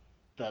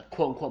the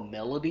quote unquote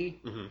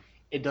melody,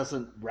 it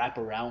doesn't wrap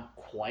around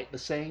quite the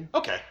same.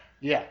 Okay.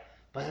 Yeah,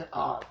 but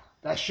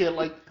that shit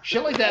like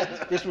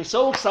that gets me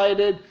so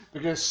excited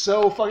because it's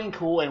so fucking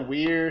cool and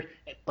weird,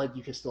 but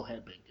you can still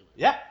headbang to it.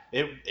 Yeah,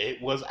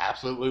 it was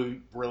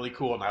absolutely really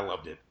cool, and I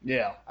loved it.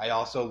 Yeah. I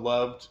also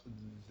loved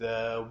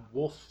the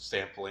wolf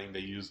sampling they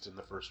used in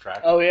the first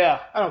track. Oh yeah.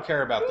 I don't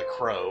care about the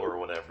crow or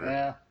whatever.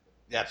 Yeah.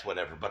 That's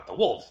whatever, but the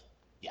wolf,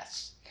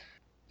 yes.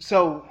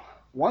 So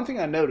one thing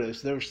I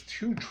noticed, there's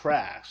 2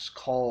 tracks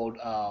called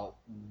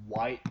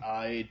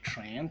White-Eyed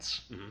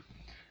Trance.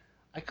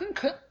 I couldn't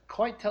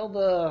quite tell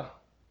the,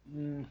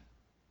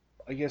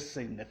 I guess,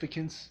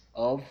 significance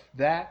of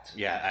that.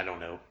 Yeah, I don't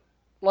know.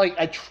 Like,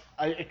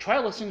 I tried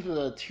listening to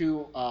the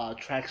 2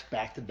 tracks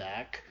back to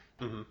back,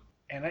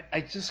 and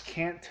I just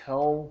can't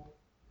tell,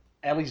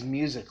 at least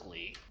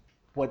musically,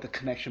 what the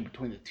connection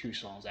between the 2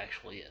 songs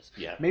actually is.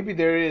 Yeah. Maybe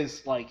there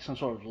is, like, some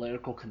sort of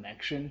lyrical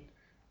connection.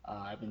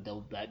 I haven't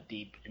delved that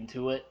deep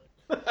into it.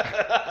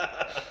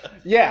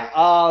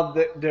 Yeah,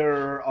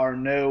 there are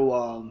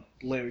no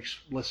lyrics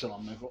listed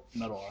on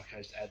Metal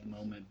Archives at the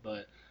moment,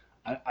 but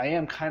I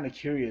am kind of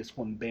curious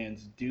when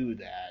bands do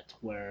that,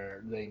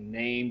 where they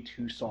name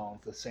 2 songs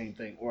the same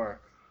thing,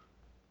 or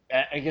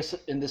I guess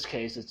in this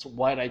case it's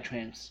White-Eyed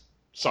Trance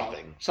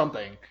something,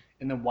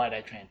 and then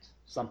White-Eyed Trance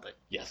something.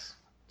 Yes,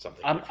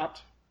 something.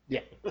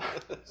 Yeah,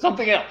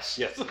 something else.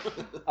 Yes.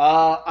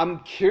 I'm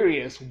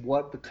curious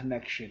what the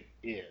connection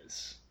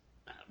is.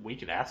 We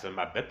could ask them.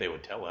 I bet they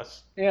would tell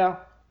us. Yeah.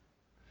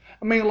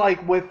 I mean,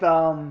 like with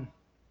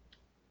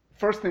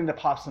first thing that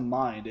pops in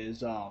mind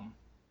is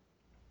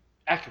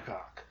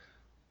Acrocock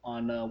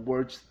on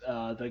words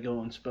that go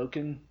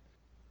unspoken.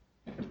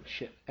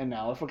 Shit. And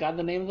now I forgot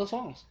the name of the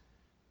songs.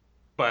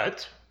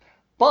 But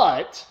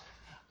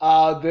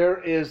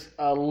there is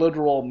a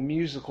literal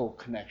musical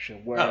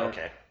connection where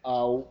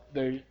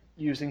they're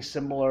using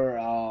similar,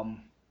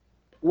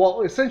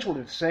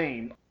 essentially the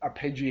same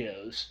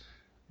arpeggios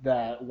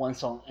that one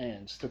song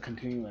ends to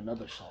continue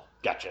another song.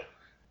 Gotcha.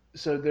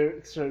 So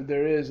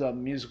there is a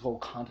musical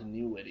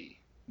continuity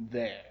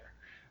there,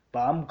 but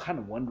I'm kind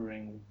of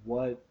wondering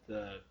what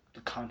the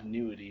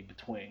continuity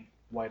between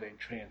White-Eyed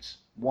Trance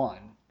 1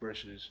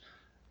 versus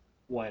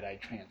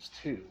White-Eyed Trance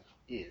 2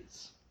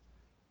 is.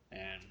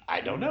 And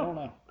I don't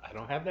know. I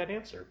don't have that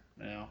answer.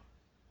 Yeah.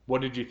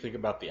 What did you think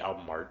about the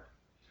album art?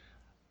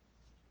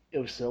 It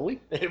was silly.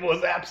 It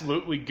was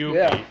absolutely goofy.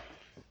 Yeah.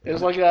 It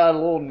was like a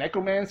little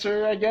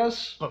necromancer, I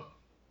guess. But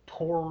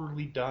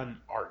poorly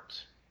done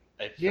art.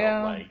 It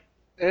Yeah. felt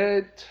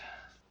like.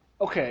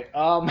 Okay.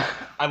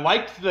 I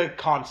liked the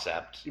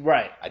concept.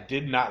 Right. I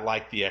did not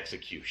like the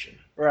execution.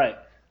 Right.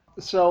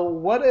 So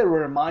what it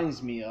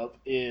reminds me of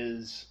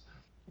is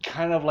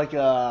kind of like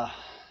a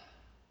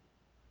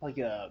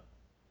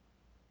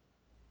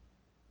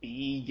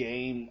B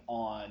game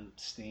on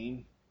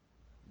Steam.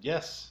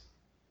 Yes.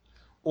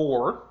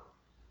 Or,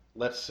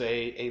 let's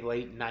say, a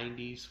late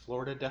 90s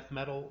Florida death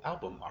metal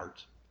album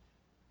art.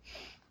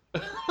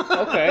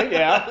 Okay,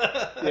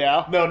 yeah.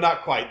 Yeah. No,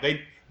 not quite.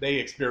 They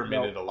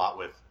experimented a lot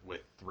with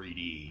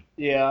 3D.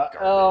 Yeah.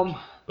 Garbage.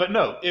 But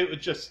no, it was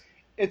just...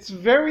 It's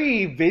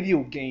very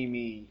video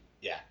gamey.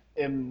 Yeah.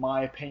 In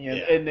my opinion,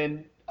 Yeah. and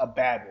in a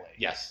bad way.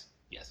 Yes.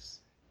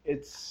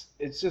 It's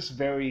just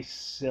very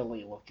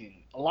silly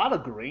looking. A lot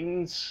of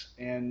greens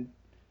and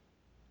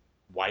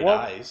White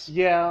eyes.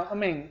 Yeah, I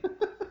mean,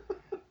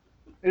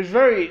 there's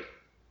very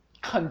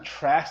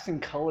contrasting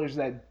colors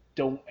that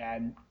don't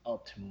add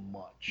up to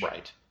much.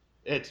 Right.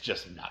 It's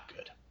just not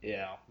good.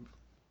 Yeah.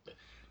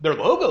 Their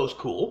logo's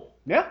cool.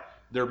 Yeah.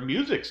 Their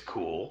music's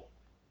cool.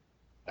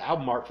 The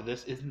album art for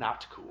this is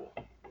not cool.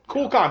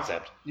 Cool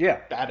concept.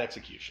 Yeah. Bad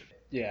execution.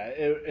 Yeah,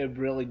 it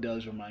really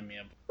does remind me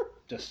of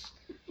just...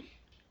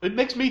 It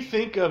makes me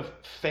think of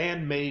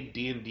fan-made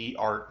D&D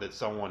art that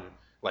someone,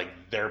 like,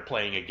 they're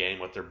playing a game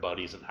with their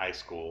buddies in high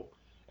school,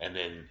 and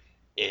then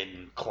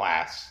in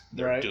class,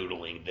 they're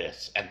doodling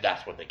this, and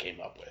that's what they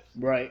came up with.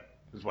 Right.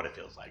 Is what it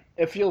feels like.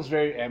 It feels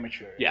very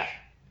amateurish. Yeah.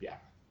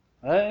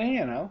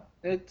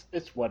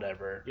 It's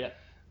whatever. Yeah.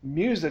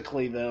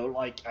 Musically, though,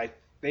 like, I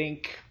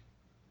think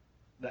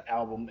the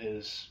album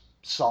is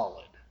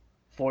solid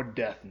for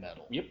death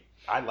metal. Yep.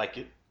 I like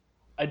it.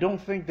 I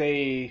don't think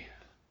they...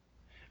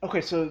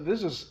 Okay, so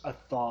this is a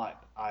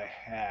thought I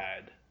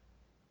had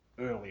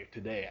earlier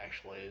today,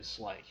 actually. It's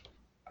like,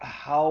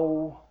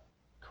 how...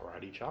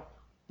 Karate chop?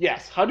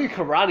 Yes, how do you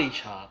karate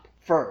chop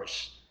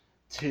first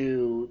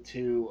to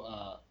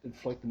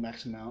inflict the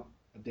max amount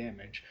of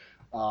damage?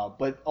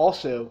 But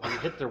also... You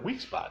hit their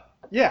weak spot.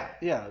 Yeah,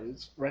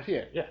 it's right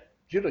here. Yeah.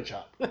 Judo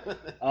chop.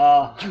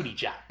 Judy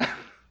chop.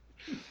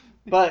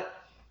 But,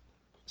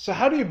 so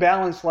how do you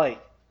balance,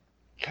 like,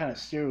 kind of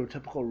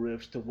stereotypical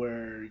riffs to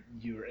where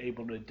you're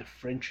able to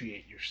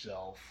differentiate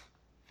yourself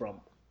from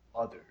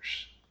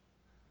others?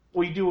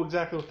 Well, you do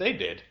exactly what they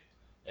did,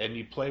 and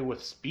you play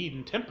with speed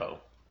and tempo.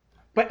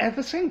 But at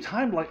the same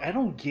time, like, I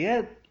don't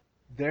get,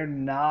 they're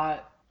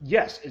not,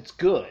 yes, it's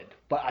good,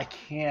 but I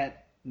can't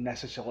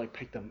necessarily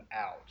pick them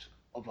out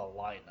of a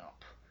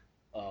lineup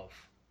of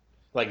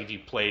Like if you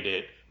played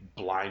it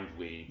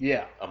blindly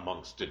Yeah,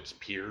 amongst its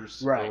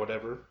peers right. or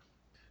whatever.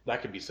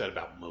 That could be said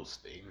about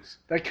most things.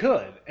 That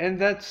could, and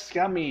that's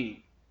got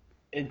me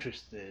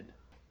interested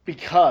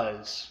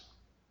because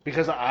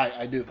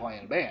I do play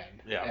in a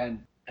band, Yeah.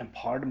 and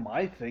part of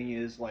my thing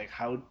is like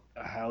how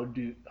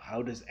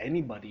does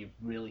anybody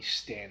really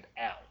stand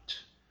out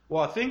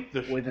Well, I think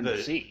within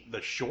the scene?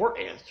 the short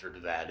answer to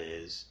that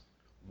is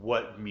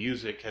what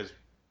music has,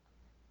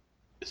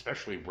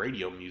 especially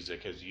radio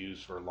music, has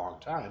used for a long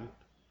time,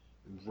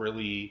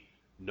 really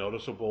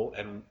noticeable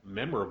and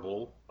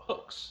memorable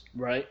hooks.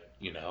 Right?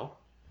 You know,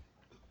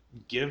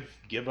 give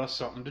us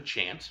something to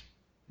chant,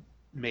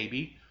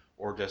 maybe,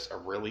 or just a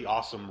really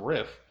awesome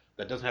riff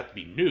that doesn't have to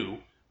be new,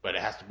 but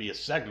it has to be a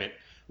segment.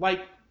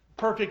 Like,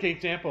 perfect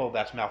example of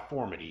that's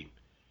Malformity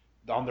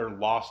on their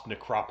Lost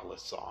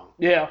Necropolis song.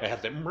 Yeah. It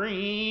has that,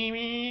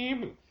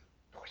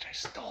 Which I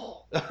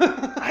stole.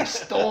 I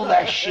stole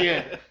that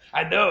shit.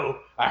 I know.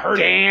 I heard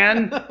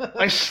Dan, it.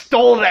 I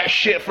stole that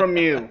shit from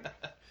you.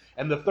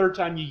 And the third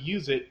time you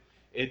use it,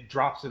 it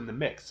drops in the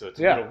mix, so it's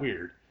a Yeah. little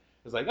weird.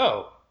 It's like,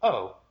 oh.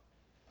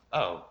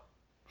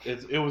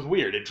 It was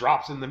weird. It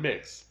drops in the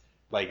mix.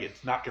 Like,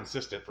 it's not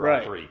consistent for all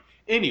Right. three.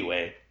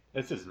 Anyway,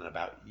 this isn't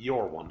about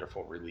your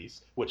wonderful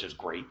release, which is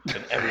great,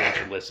 and everyone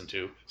should listen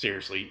to.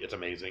 Seriously, it's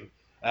amazing.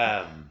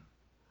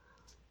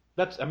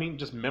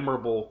 Just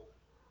memorable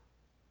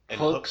and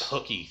Hooks.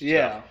 hooky stuff.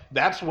 Yeah.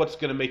 That's what's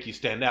going to make you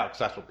stand out, because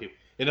that's what people...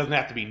 It doesn't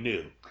have to be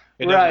new.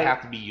 It Right. doesn't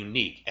have to be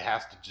unique. It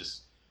has to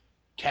just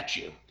catch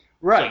you.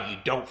 Right. So you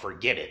don't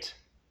forget it.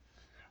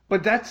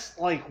 But that's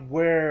like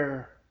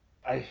where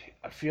I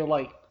feel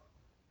like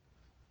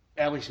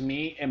at least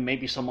me and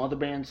maybe some other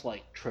bands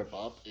like trip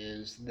up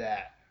is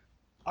that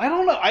I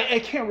don't know. I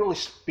can't really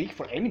speak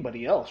for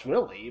anybody else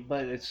really,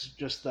 but it's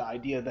just the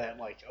idea that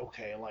like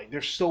okay, like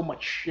there's so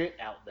much shit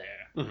out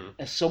there, Mm-hmm.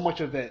 and so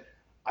much of it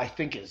I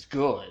think is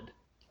good.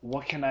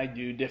 What can I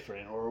do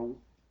different or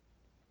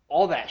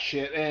all that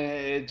shit? And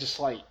it just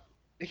like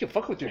it can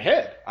fuck with your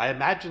head. I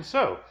imagine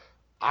so.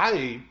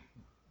 I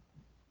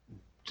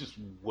just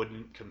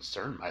wouldn't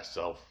concern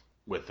myself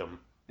with them.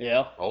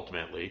 Yeah.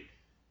 Ultimately,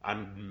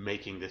 I'm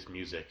making this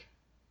music.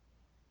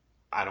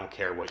 I don't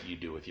care what you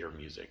do with your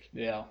music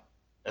Yeah.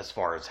 as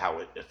far as how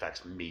it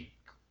affects me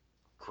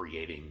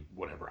creating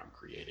whatever I'm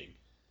creating.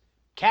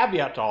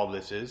 Caveat to all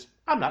this is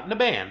I'm not in a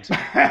band.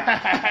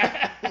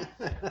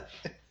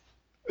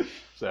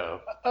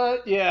 So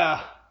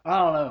Yeah. I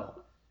don't know.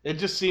 it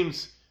just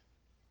seems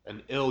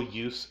an ill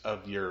use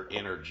of your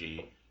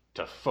energy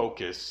to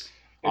focus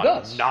It on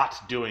does.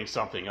 not doing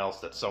something else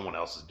that someone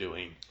else is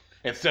doing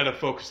instead of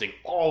focusing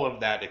all of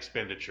that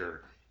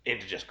expenditure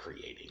into just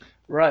creating.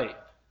 Right.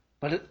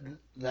 But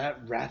that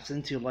wraps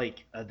into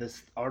like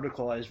this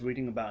article I was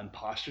reading about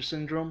imposter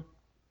syndrome.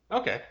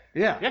 Okay.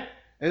 Yeah. Yeah.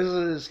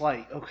 It's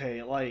like,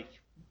 okay, like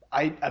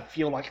I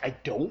feel like I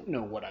don't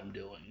know what I'm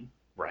doing.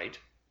 Right.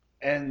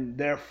 And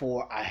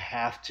therefore I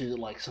have to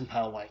like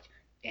somehow like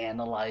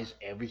analyze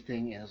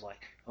everything and it's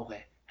like,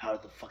 okay, how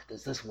the fuck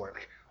does this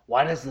work?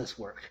 Why does this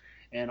work?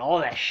 And all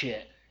that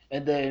shit.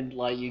 And then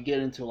like you get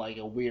into like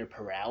a weird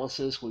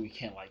paralysis where you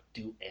can't like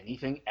do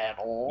anything at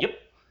all. Yep.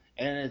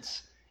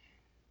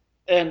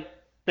 And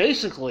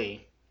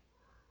basically,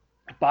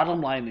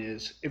 bottom line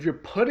is, if you're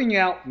putting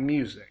out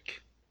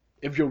music,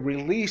 if you're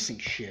releasing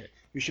shit,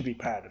 you should be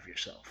proud of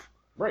yourself.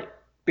 Right.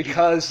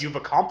 Because, You've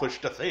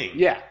accomplished a thing.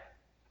 yeah,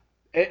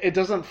 it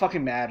doesn't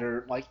fucking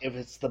matter, like, if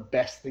it's the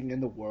best thing in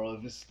the world,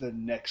 if it's the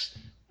next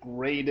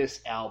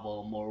greatest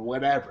album or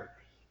whatever.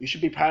 You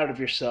should be proud of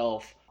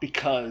yourself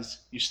because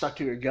you stuck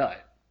to your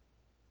gut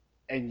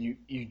and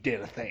you did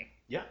a thing.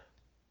 Yeah.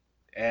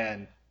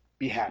 And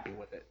be happy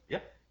with it. Yeah.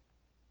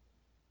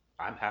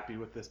 I'm happy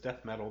with this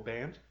death metal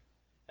band,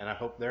 and I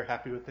hope they're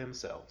happy with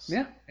themselves.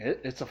 Yeah,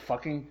 it's a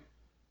fucking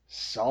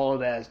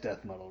solid ass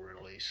death metal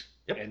release.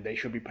 Yep. And they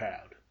should be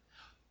proud.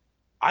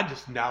 I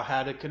just now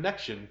had a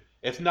connection.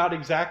 It's not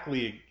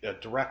exactly a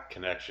direct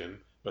connection,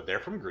 but they're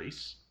from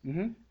Greece,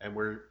 Mm-hmm. and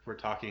we're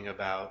talking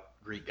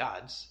about Greek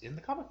gods in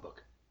the comic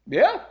book.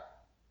 Yeah,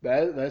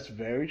 that's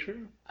very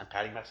true. I'm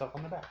patting myself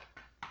on the back.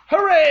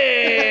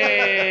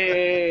 Hooray!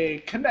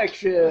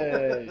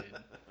 Connection!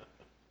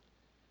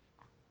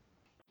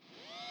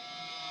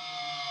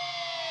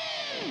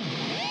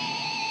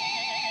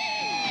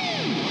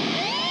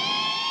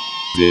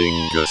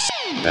 Dingus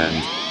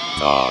and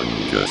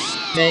Dongus.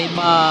 Hey,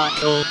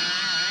 Michael.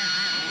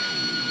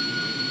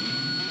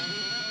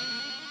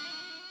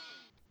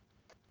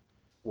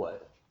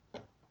 What?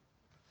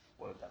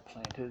 What that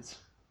plant is?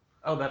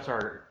 Oh, that's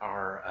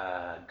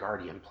our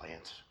guardian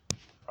plant.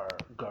 Our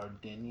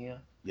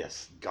gardenia.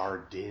 Yes,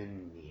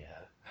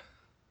 gardenia.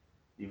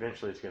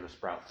 Eventually, it's going to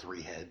sprout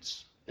 3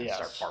 heads and Yes.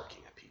 start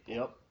barking at people.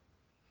 Yep.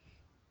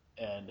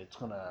 And it's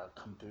gonna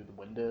come through the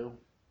window.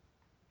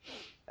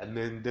 And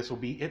then this will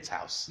be its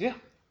house. Yeah,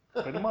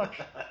 pretty much.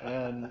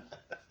 And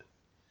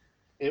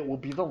it will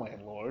be the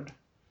landlord.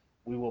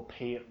 We will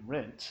pay it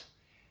rent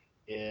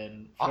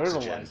in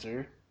Oxygen.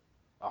 fertilizer.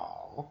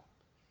 Oh.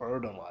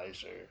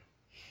 Fertilizer.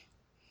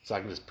 So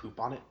I can just poop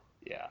on it?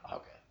 Yeah.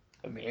 Okay.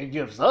 I mean, it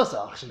gives us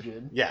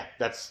oxygen. Yeah,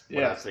 that's what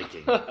Yeah. I was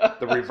thinking.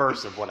 The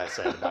reverse of what I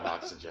said about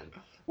oxygen.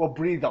 Well,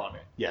 breathe on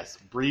it. Yes,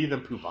 breathe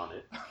and poop on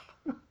it.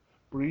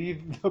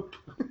 Breathe the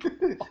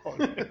poop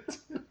on it.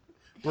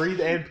 Breathe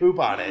and poop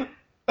on it.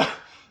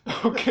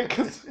 Okay,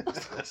 because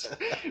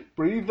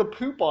breathe the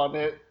poop on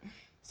it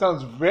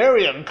sounds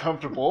very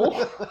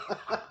uncomfortable.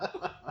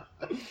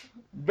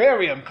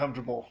 Very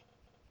uncomfortable.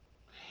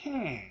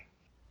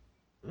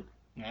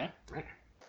 Yeah.